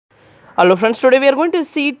Hello friends, today we are going to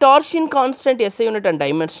see torsion constant SI unit and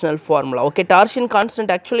dimensional formula. Okay, torsion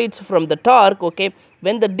constant actually it's from the torque. Okay,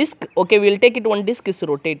 when the disc, okay, we will take it one disc is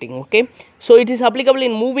rotating. Okay, so it is applicable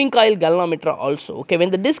in moving coil galvanometer also. Okay,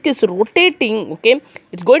 when the disc is rotating, okay,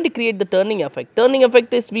 it's going to create the turning effect. Turning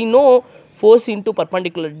effect is we know force into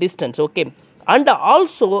perpendicular distance. Okay, and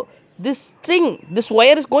also this string, this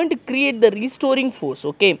wire is going to create the restoring force.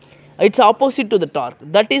 Okay, it's opposite to the torque,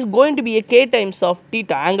 that is going to be a k times of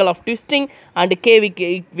theta, angle of twisting, and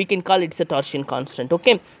k we can call it a torsion constant.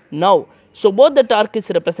 Okay, now so both the torque is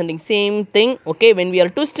representing same thing. Okay, when we are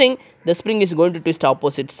twisting, the spring is going to twist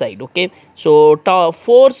opposite side. Okay, so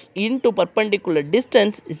force into perpendicular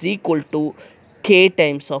distance is equal to k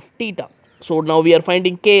times of theta. So now we are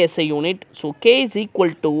finding k SI unit. So k is equal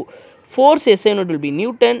to force SI unit will be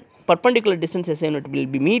Newton, perpendicular distance SI unit will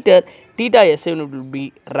be meter, theta SI unit will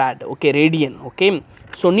be rad. Okay, radian. Okay,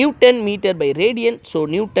 so Newton meter by radian, so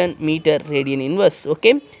Newton meter radian inverse.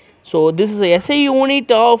 Okay, so this is a SI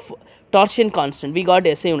unit of torsion constant. We got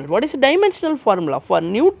SI unit. What is the dimensional formula for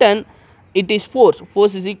Newton? It is force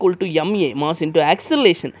is equal to ma, mass into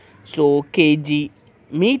acceleration. So kg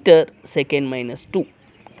meter second minus 2.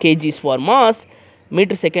 Kg is for mass,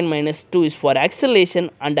 meter second minus 2 is for acceleration,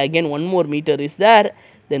 and again one more meter is there,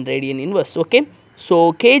 then radian inverse. Okay,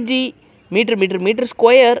 so kg meter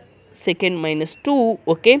square second minus 2.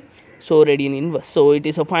 Okay, so radian inverse. So it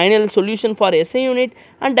is a final solution for SI unit.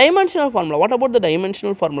 And dimensional formula, what about the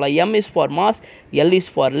dimensional formula? M is for mass, L is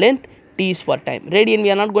for length, T is for time. Radian we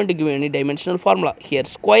are not going to give any dimensional formula. Here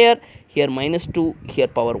square, here minus 2, here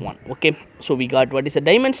power 1. Okay, so we got what is the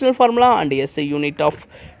dimensional formula and SI unit of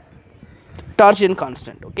torsion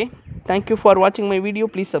constant. Okay, thank you for watching my video.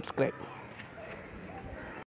 Please subscribe.